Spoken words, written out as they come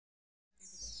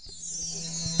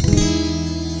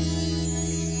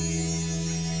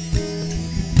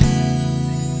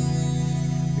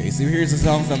So here's a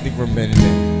song, something from Ben&Ben.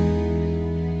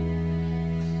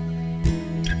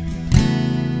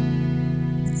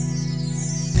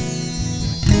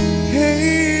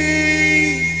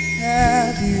 Hey,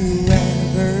 have you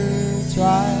ever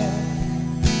tried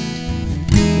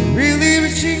really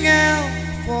reaching out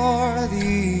for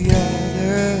the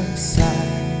other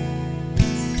side?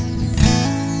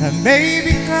 And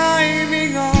maybe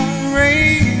climbing on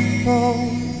rainbows,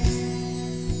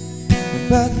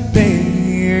 but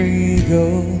there you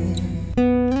go.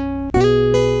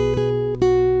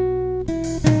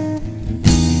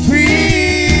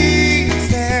 Trees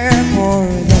there for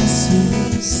those who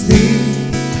sleep.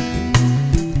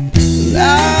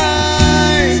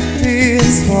 Life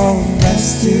is for us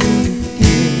to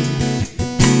give.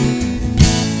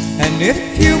 And if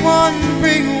you're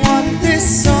wondering what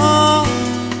this song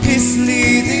is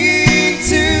leading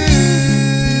to,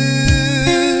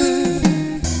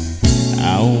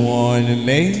 I wanna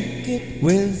make it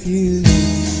with you.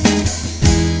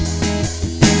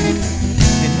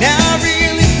 And I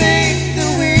really think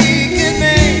that we can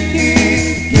make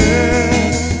it, girl.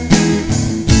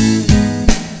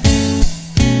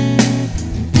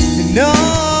 No,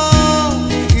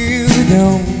 you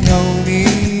don't know me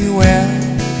well,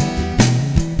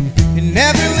 and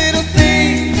every little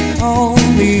thing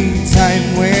only time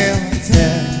will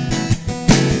tell.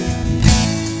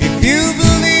 If you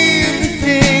believe the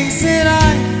things that I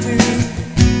do,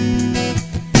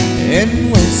 and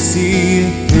we'll see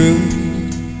it through.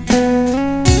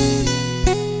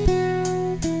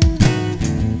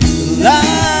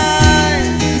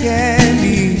 Life can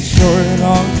be short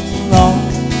or long.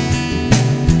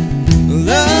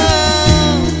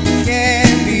 Love can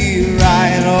be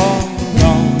right or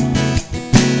wrong.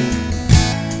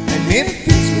 And if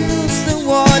you choose the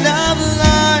one of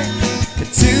life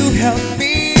to help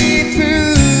me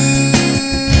through,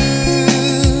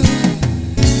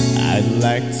 I'd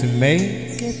like to make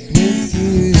it with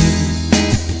you.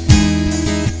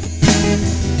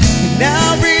 And I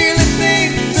really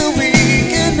think that we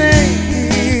can make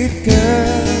it,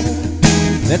 girl.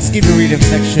 Let's give the rhythm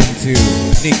section to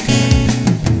Nikoy.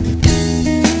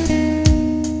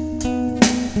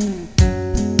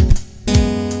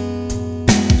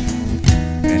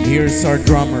 And here's our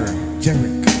drummer,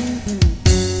 Jerick.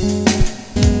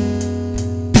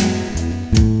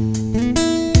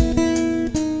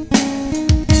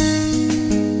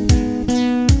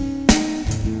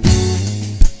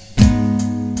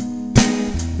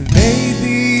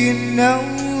 Baby, you know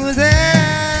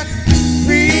that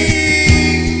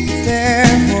trees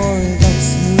there for those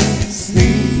who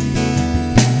sleep.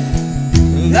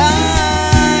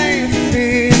 Life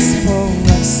is for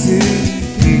us to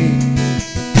keep.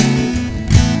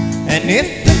 And if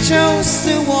I chose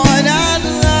the one I'd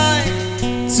like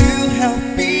to help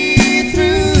me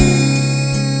through,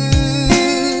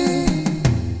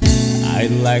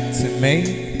 I'd like to make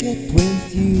it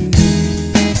with you.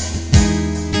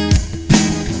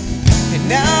 And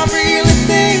now